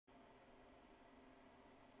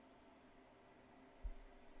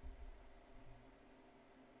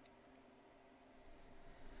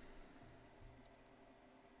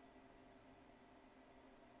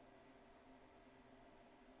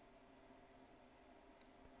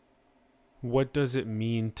What does it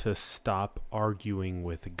mean to stop arguing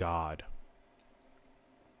with God?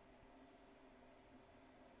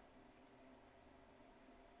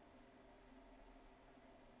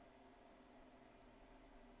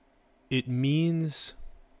 It means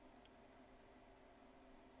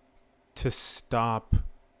to stop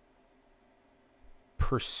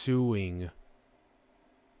pursuing,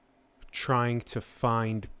 trying to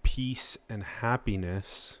find peace and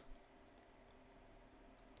happiness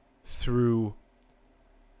through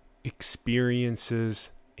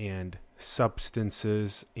experiences and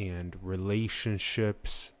substances and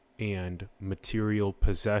relationships and material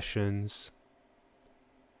possessions.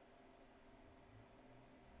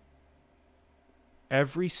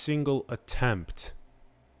 Every single attempt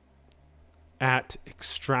at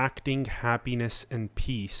extracting happiness and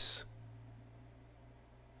peace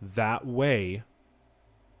that way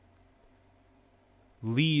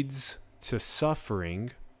leads to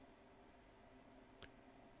suffering,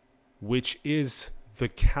 which is the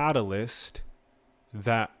catalyst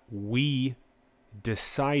that we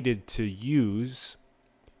decided to use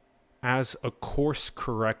as a course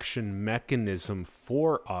correction mechanism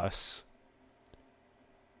for us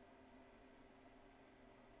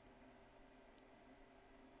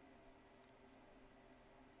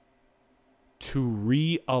to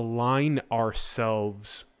realign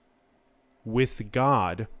ourselves with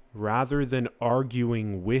God rather than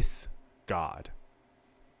arguing with God.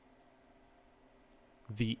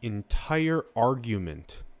 The entire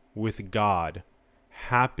argument with God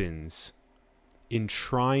happens in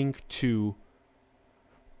trying to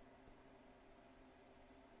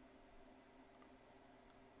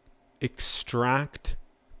extract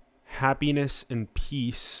happiness and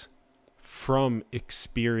peace from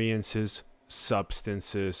experiences,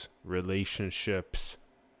 substances, relationships,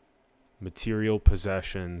 material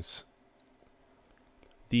possessions.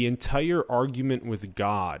 The entire argument with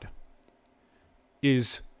God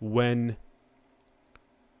is when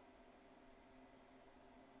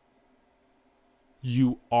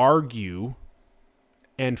you argue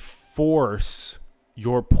and force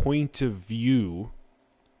your point of view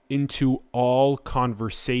into all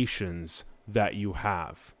conversations that you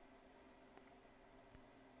have.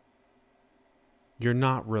 You're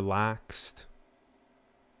not relaxed.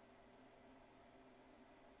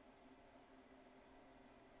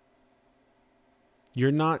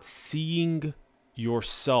 You're not seeing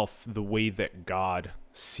yourself the way that God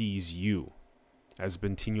sees you, as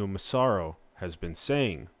Bentinho Massaro has been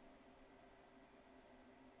saying.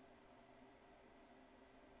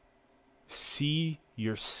 See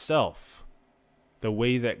yourself the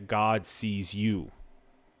way that God sees you.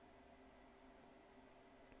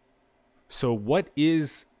 So what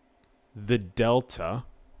is the delta,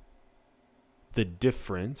 the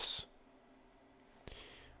difference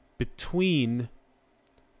between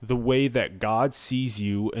the way that God sees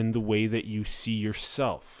you and the way that you see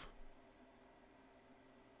yourself?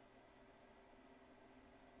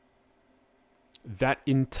 That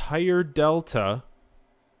entire delta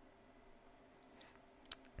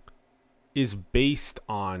is based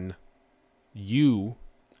on you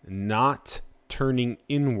not turning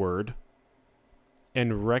inward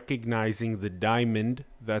and recognizing the diamond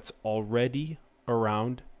that's already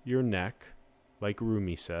around your neck, like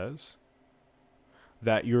Rumi says,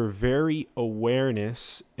 that your very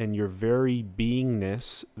awareness and your very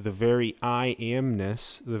beingness, the very I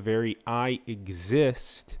amness, the very I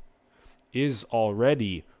exist, is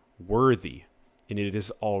already worthy, and it is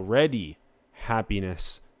already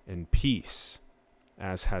happiness and peace,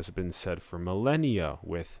 as has been said for millennia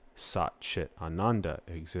with Sat Chit Ananda,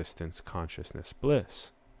 existence, consciousness,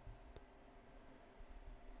 bliss.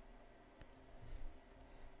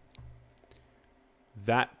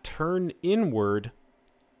 That turn inward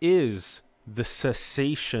is the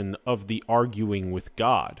cessation of the arguing with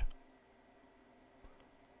God.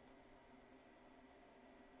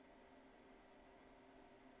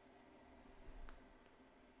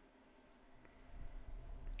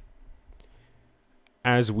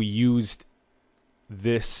 As we used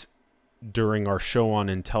this during our show on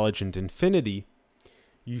Intelligent Infinity,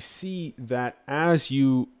 you see that as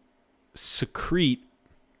you secrete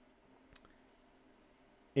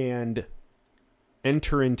and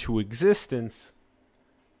enter into existence,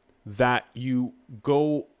 that you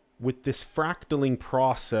go with this fractaling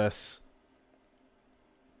process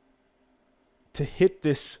to hit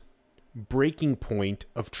this breaking point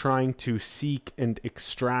of trying to seek and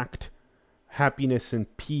extract happiness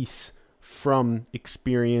and peace from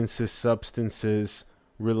experiences, substances,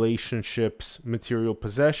 relationships, material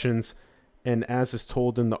possessions. And as is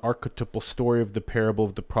told in the archetypal story of the parable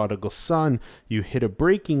of the prodigal son, you hit a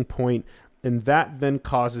breaking point And that then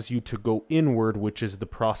causes you to go inward, which is the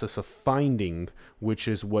process of finding, which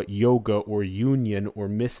is what yoga or union or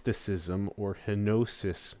mysticism or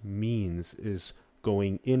henosis means, is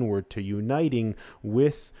going inward to uniting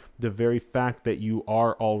with the very fact that you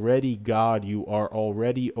are already God, you are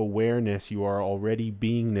already awareness, you are already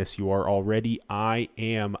beingness, you are already I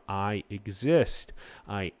am, I exist,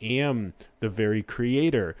 I am the very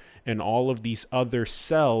creator, and all of these other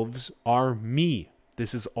selves are me.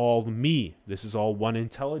 This is all me. This is all one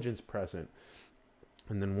intelligence present.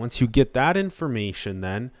 And then once you get that information,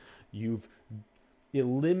 then you've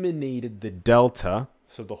eliminated the delta.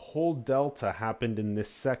 So the whole delta happened in this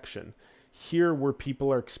section. Here, where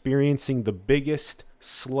people are experiencing the biggest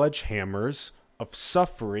sledgehammers of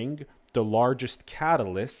suffering, the largest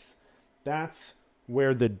catalysts, that's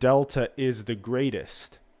where the delta is the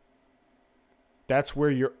greatest. That's where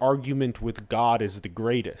your argument with God is the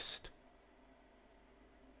greatest.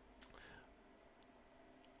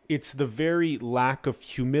 It's the very lack of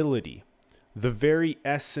humility, the very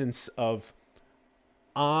essence of,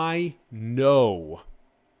 I know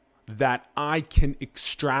that I can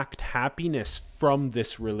extract happiness from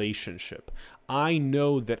this relationship. I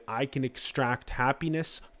know that I can extract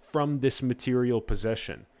happiness from this material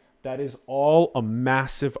possession. That is all a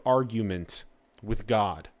massive argument with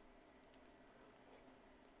God.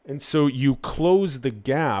 And so you close the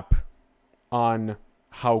gap on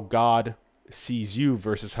how God sees you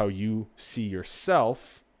versus how you see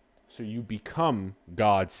yourself. So you become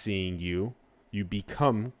God seeing you. You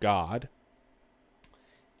become God.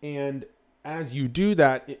 And as you do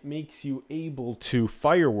that, it makes you able to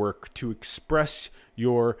firework, to express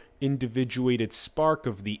your individuated spark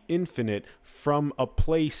of the infinite from a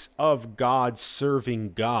place of God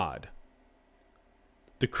serving God.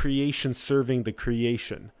 The creation serving the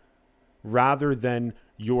creation, rather than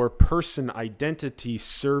your person identity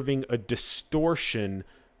serving a distortion,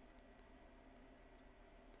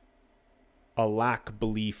 a lack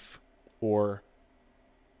belief, or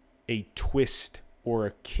a twist or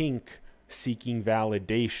a kink seeking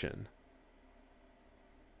validation.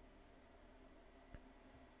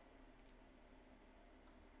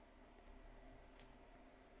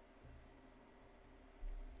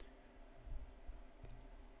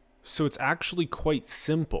 So it's actually quite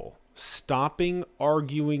simple. Stopping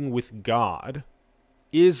arguing with God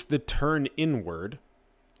is the turn inward,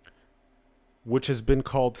 which has been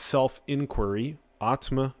called self-inquiry,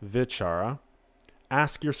 Atma Vichara.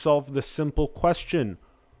 Ask yourself the simple question,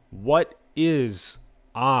 what is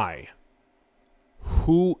I?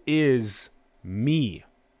 Who is me?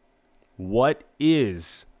 What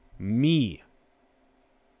is me?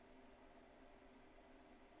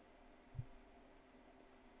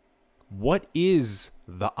 What is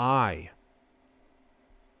the I?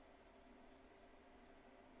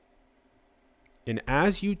 And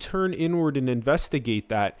as you turn inward and investigate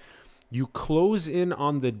that, you close in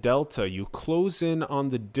on the delta, you close in on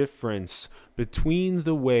the difference between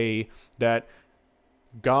the way that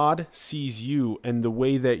God sees you and the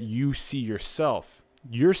way that you see yourself.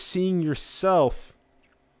 You're seeing yourself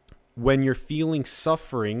when you're feeling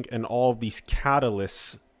suffering and all of these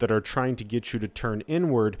catalysts that are trying to get you to turn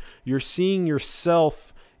inward. You're seeing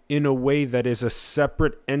yourself in a way that is a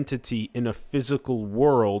separate entity in a physical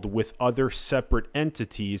world with other separate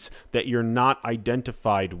entities that you're not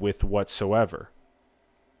identified with whatsoever.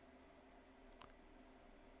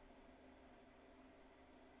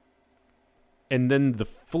 And then the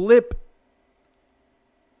flip,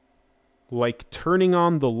 like turning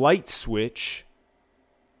on the light switch,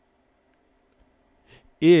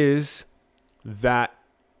 is that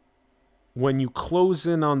when you close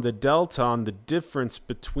in on the delta, on the difference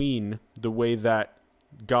between the way that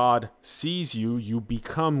God sees you, you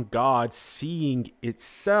become God seeing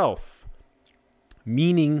itself.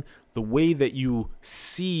 Meaning the way that you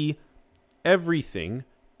see everything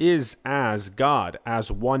is as God,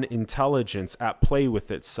 as one intelligence at play with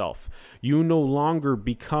itself. You no longer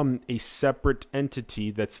become a separate entity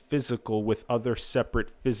that's physical with other separate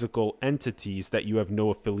physical entities that you have no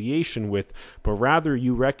affiliation with, but rather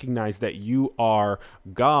you recognize that you are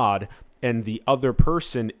God and the other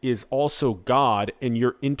person is also God and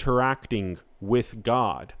you're interacting with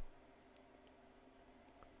God.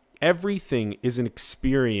 Everything is an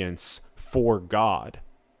experience for God.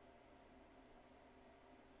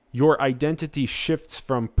 Your identity shifts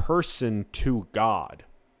from person to God,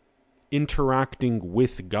 interacting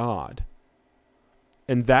with God.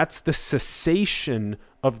 And that's the cessation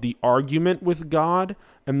of the argument with God,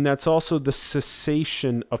 and that's also the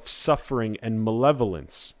cessation of suffering and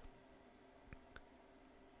malevolence.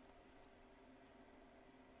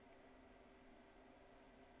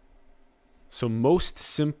 So most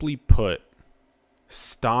simply put,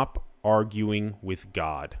 stop arguing with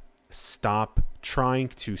God. Stop trying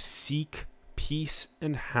to seek peace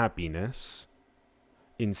and happiness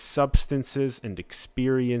in substances and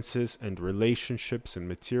experiences and relationships and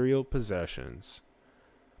material possessions.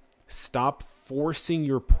 Stop forcing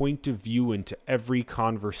your point of view into every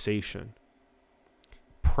conversation.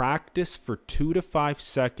 Practice for 2 to 5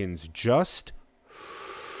 seconds just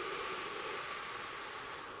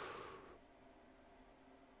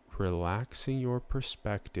relaxing your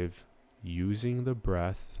perspective using the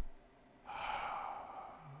breath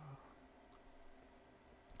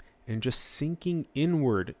and just sinking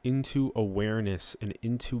inward into awareness and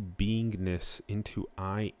into beingness, into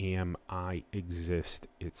I am, I exist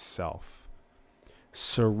itself.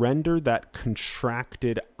 Surrender that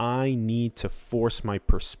contracted I need to force my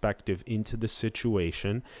perspective into the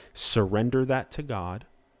situation. Surrender that to God.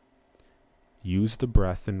 Use the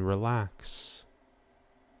breath and relax.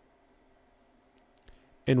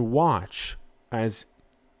 And watch as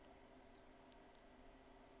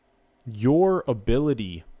your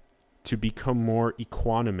ability to become more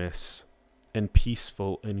equanimous and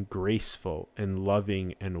peaceful and graceful and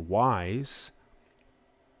loving and wise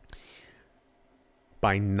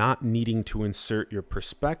by not needing to insert your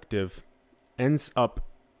perspective ends up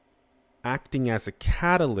acting as a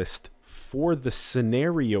catalyst for the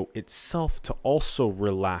scenario itself to also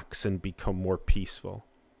relax and become more peaceful.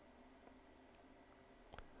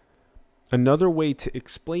 Another way to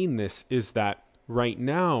explain this is that right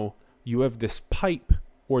now you have this pipe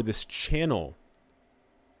or this channel,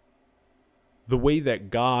 the way that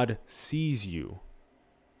God sees you.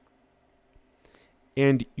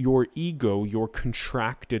 And your ego, your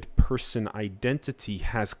contracted person identity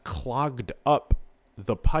has clogged up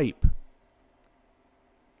the pipe.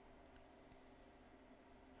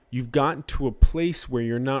 You've gotten to a place where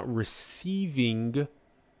you're not receiving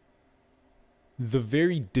the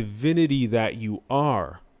very divinity that you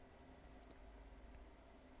are.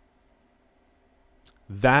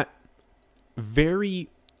 That very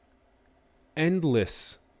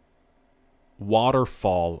endless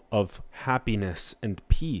waterfall of happiness and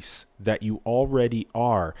peace that you already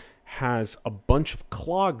are has a bunch of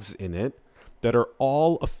clogs in it that are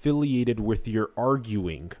all affiliated with your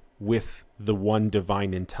arguing with the one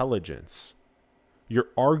divine intelligence. You're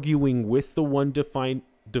arguing with the one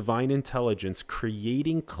divine intelligence,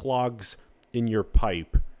 creating clogs in your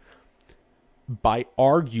pipe by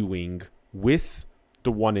arguing with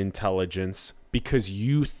the one intelligence because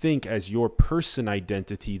you think as your person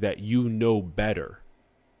identity that you know better.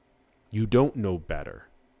 You don't know better.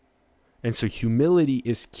 And so humility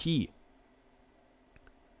is key.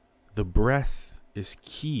 The breath is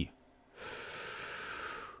key.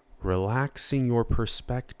 Relaxing your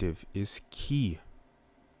perspective is key.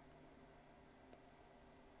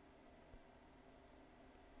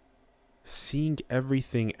 Seeing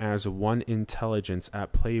everything as one intelligence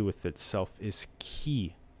at play with itself is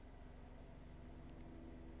key.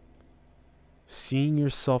 Seeing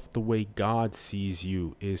yourself the way God sees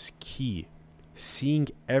you is key. Seeing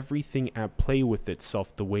everything at play with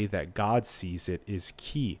itself the way that God sees it is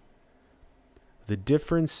key. The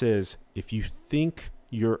difference is if you think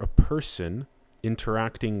you're a person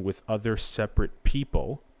interacting with other separate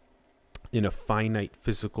people in a finite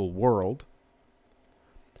physical world,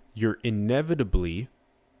 you're inevitably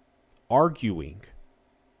arguing.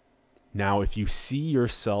 Now, if you see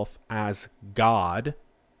yourself as God,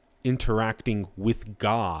 interacting with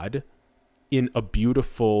God in a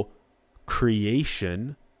beautiful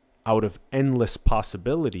creation out of endless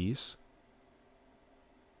possibilities,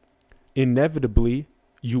 inevitably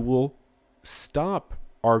you will stop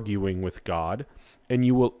arguing with God and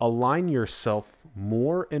you will align yourself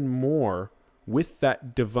more and more with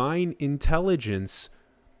that divine intelligence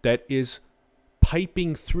that is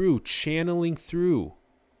piping through, channeling through.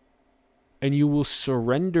 And you will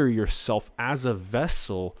surrender yourself as a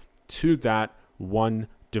vessel to that one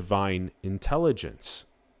divine intelligence.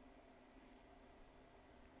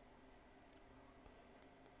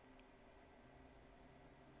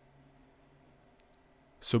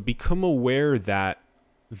 So become aware that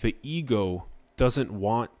the ego doesn't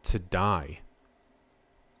want to die.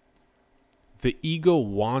 The ego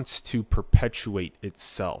wants to perpetuate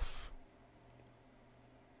itself.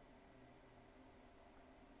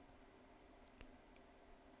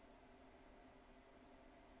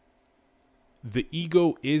 The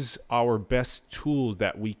ego is our best tool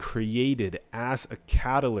that we created as a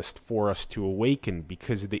catalyst for us to awaken,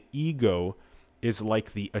 because the ego is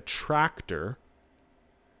like the attractor,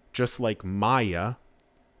 just like Maya,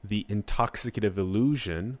 the intoxicative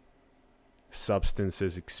illusion,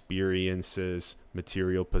 substances, experiences,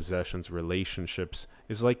 material possessions, relationships,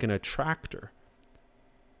 is like an attractor.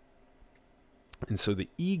 And so the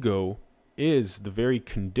ego is the very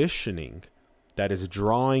conditioning that is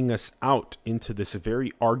drawing us out into this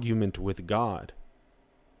very argument with God.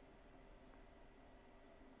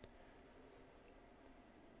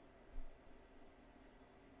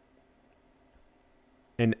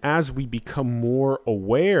 And as we become more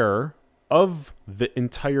aware of the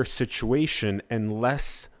entire situation and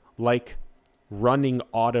less like running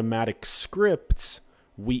automatic scripts,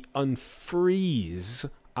 we unfreeze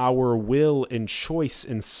our will and choice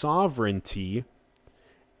and sovereignty,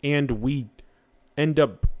 and we end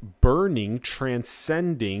up burning,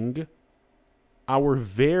 transcending our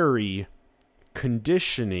very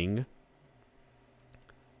conditioning,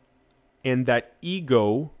 and that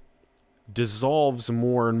ego dissolves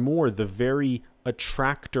more and more. The very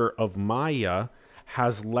attractor of Maya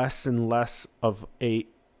has less and less of a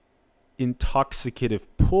intoxicative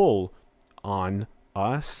pull on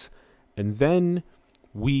us, and then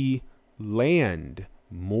we land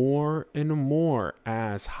more and more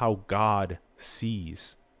as how God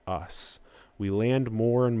sees us. We land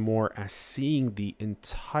more and more as seeing the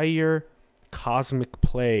entire cosmic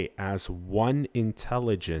play as one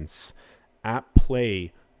intelligence at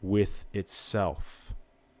play with itself.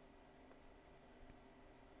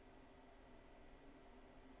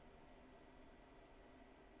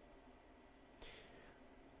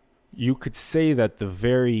 You could say that the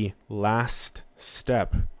very last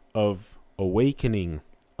step of awakening,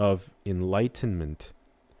 of enlightenment,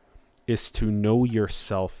 is to know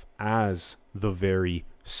yourself as the very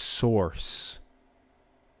source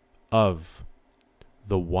of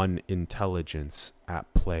the one intelligence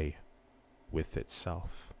at play with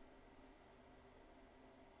itself.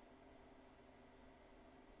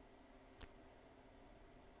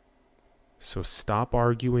 So stop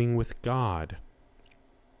arguing with God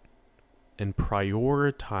and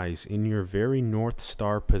prioritize in your very North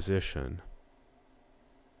Star position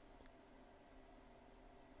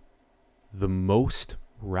the most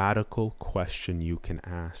radical question you can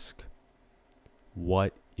ask.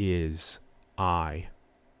 What is I?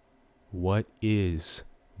 What is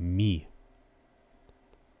me?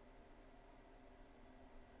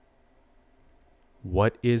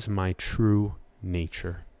 What is my true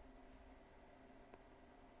nature?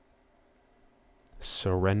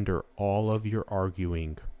 Surrender all of your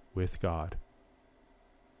arguing with God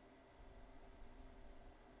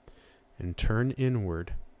and turn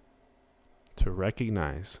inward to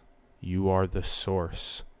recognize you are the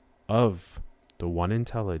source of the one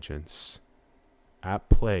intelligence at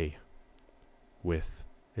play with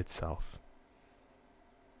itself.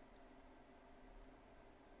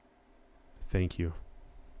 Thank you.